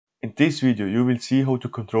In this video you will see how to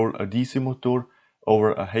control a DC motor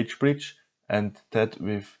over a H-bridge, and that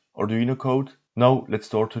with Arduino code. Now let's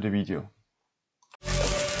start to the video.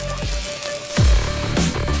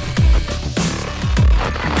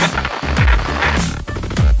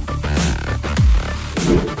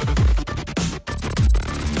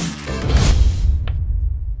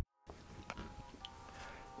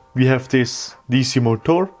 We have this DC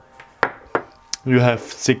motor. You have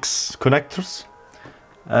 6 connectors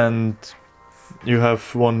and you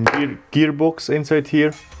have one gearbox inside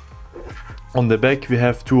here. On the back we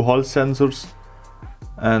have 2 Hall sensors,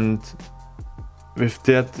 and with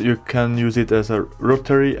that you can use it as a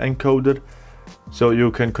rotary encoder, so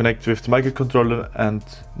you can connect with the microcontroller and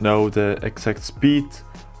know the exact speed,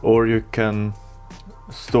 or you can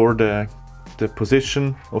store the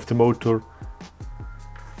position of the motor.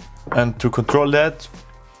 And to control that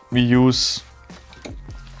we use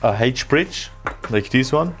a H-bridge like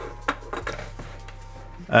this one,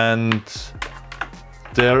 and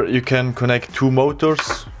there you can connect 2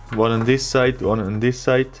 motors, one on this side, one on this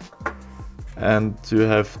side, and you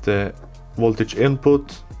have the voltage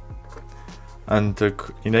input and the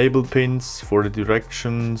enable pins for the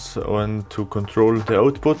directions and to control the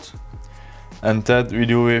output. And that we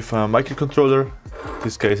do with a microcontroller. In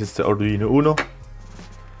this case it's the Arduino Uno.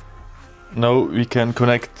 Now we can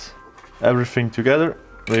connect everything together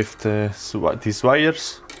with these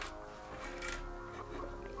wires.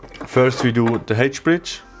 First we do the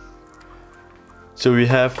H-bridge. So we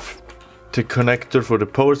have the connector for the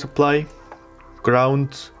power supply,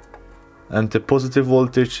 ground, and the positive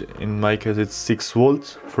voltage. In my case it's 6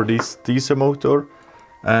 volts for this DC motor,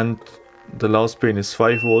 and the last pin is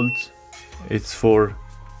 5 volts. It's for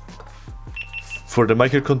the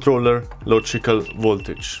microcontroller logical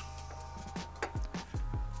voltage.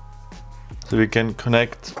 So we can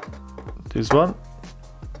connect this one.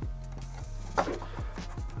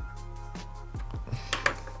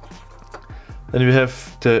 Then we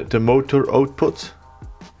have the motor output.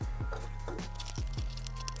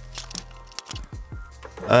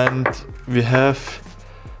 And we have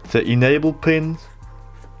the enable pin.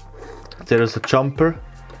 There is a jumper.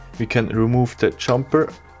 We can remove the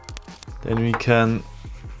jumper. Then we can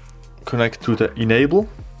connect to the enable.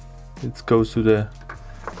 It goes to the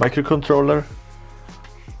microcontroller,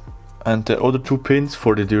 and the other 2 pins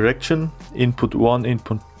for the direction, input 1,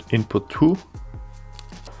 input 2.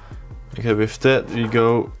 Okay, with that we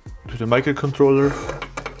go to the microcontroller,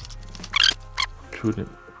 to the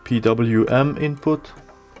PWM input,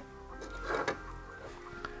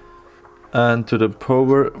 and to the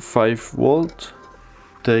power 5 volt,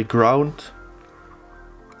 the ground,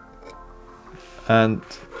 and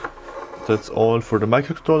that's all for the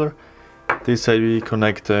microcontroller. This side we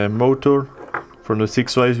connect the motor. From the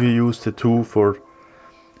 6 wires we use the 2 for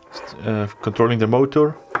controlling the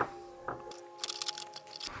motor.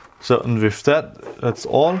 So, and with that's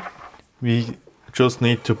all. We just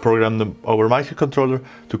need to program our microcontroller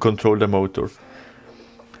to control the motor.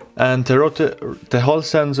 And the Hall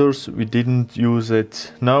sensors, we didn't use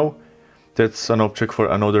it now. That's an object for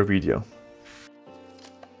another video.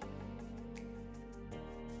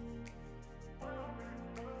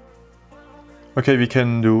 Okay, we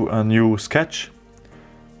can do a new sketch.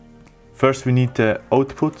 First we need the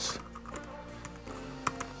outputs.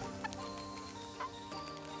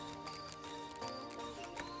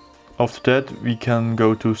 After that we can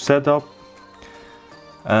go to setup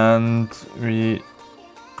and we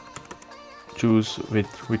choose with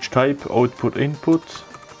which type, output, input,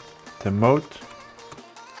 the mode.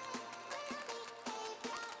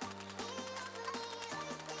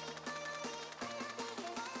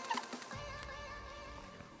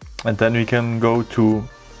 And then we can go to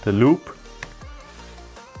the loop.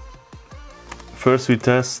 First we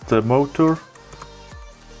test the motor.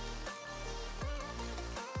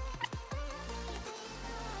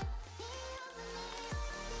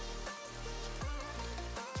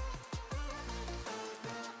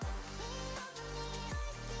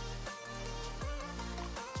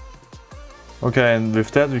 Okay, and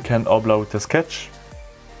with that we can upload the sketch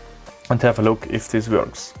and have a look if this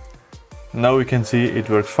works. Now we can see it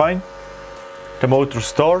works fine. The motor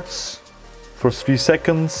starts for 3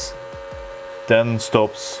 seconds, then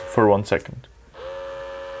stops for 1 second.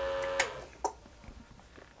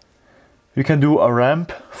 We can do a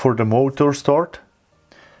ramp for the motor start.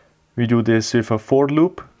 We do this with a for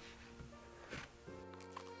loop.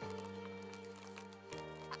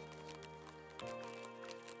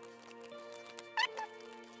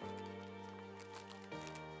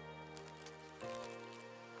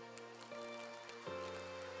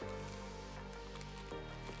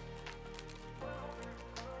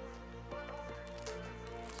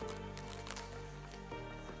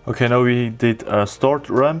 Okay, now we did a start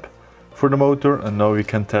ramp for the motor, and now we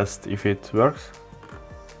can test if it works.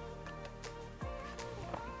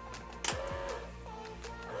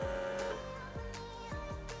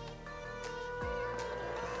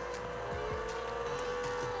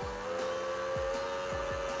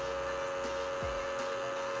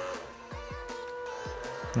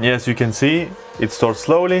 Yes, you can see it starts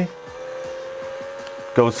slowly,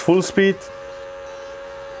 goes full speed,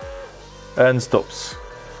 and stops.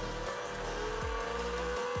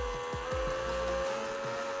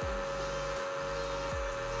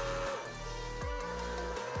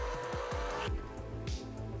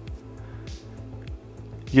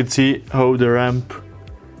 You can see how the ramp,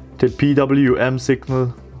 the PWM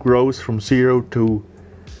signal grows from 0 to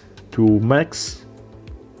max.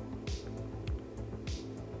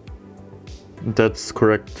 That's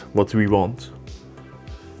correct, what we want.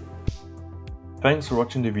 Thanks for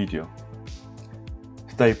watching the video.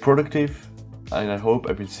 Stay productive, and I hope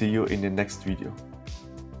I will see you in the next video.